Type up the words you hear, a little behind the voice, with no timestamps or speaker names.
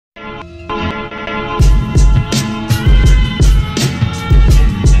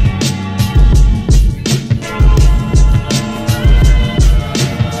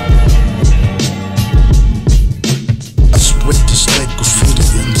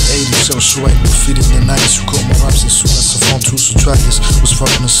myself so I could feed in the nights. You caught my raps as soon as I found two, so try this. Was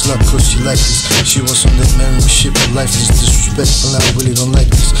fucking a slut cause she liked this. She was on that marrying shit, but life is disrespectful. I really don't like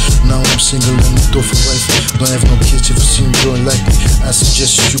this. Now I'm single and I'm door for wife. Don't have no kids if you see me growing like me. I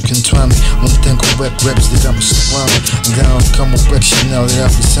suggest you can try me. One tank of whack raps, they got me surrounded. And then I'll come with wreck shit now that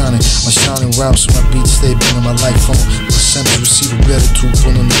I'll be signing. My shining rhymes, so my beats stay bringing my life on. Percent to receive a gratitude,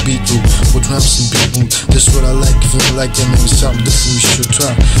 put on the beat loop. With rhymes and beat mood, that's what I like. If you like that, maybe something different we should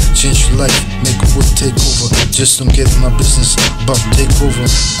try. Change your life, make a wood take over. Just don't get in my business, about to take over.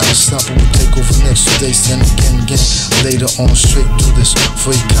 I'll stop and we'll take over next. Today, then again. Later on, straight do this for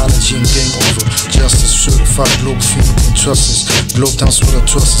ecology and game over. Justice, certified Globalfirm, you can trust us. Globe dance with I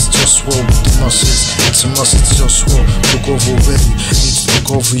trust is JustWar with the muscles. It's a must, it's JustWar. Look over already, need to look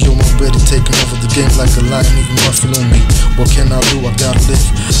over you. I'm ready, taking over the game like a lion, even ruffle on me. What can I do? I gotta live,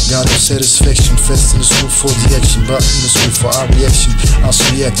 gotta have satisfaction. Fast in the school for the action, but in the school for our reaction. I was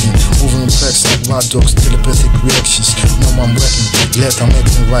reacting, moving in cracks like wild dogs, telepathic reactions. Now I'm wrecking, glad I'm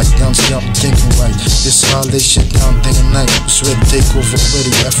acting right. Down to I'm thinking right. This holiday shit down day and night. It's ready to take over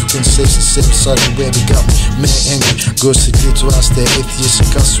already. African slaves and seven side where they got me mad angry. Girls to clear to us, they're atheists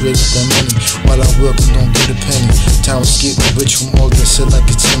incarcerated their money. While I work and don't get a penny. Time is getting rich from all that shit like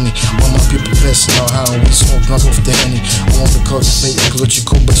it's in me. While my people passing out how we smoke drunk off the Henny. I want to cultivate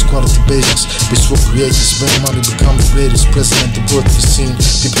ecological best quality basics. Bitch will create this brand money, become the greatest president the world has seen.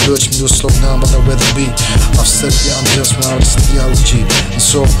 People urge me to slow down, but I'd rather be. I've said yeah, I'm just my artist theology. And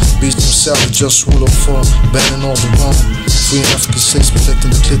so, beats themselves, just rule of form, banning all the wrong. Free African slaves,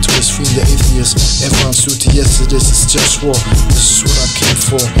 protecting the clitoris, freeing the atheists. Everyone's duty, yes it is, it's just war. This is what I came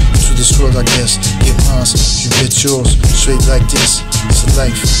for, to this world I guess. Get mine, you get yours, straight like this. It's a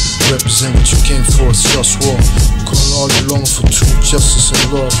life, represent what you came for, it's just war. Calling all you long for truth, justice and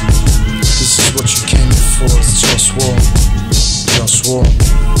love. This is what you came here for, it's just war. Just war.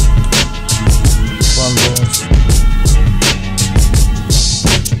 One love.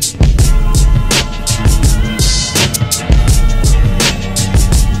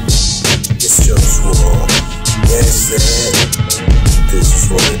 This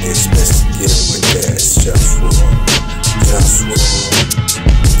is what it is, best to get with that. It's JustWar, JustWar.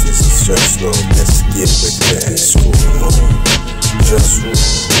 This is JustWar, best to get with that. School home, JustWar.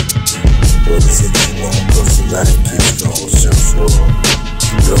 What is it you want? Cause the life keeps going, JustWar.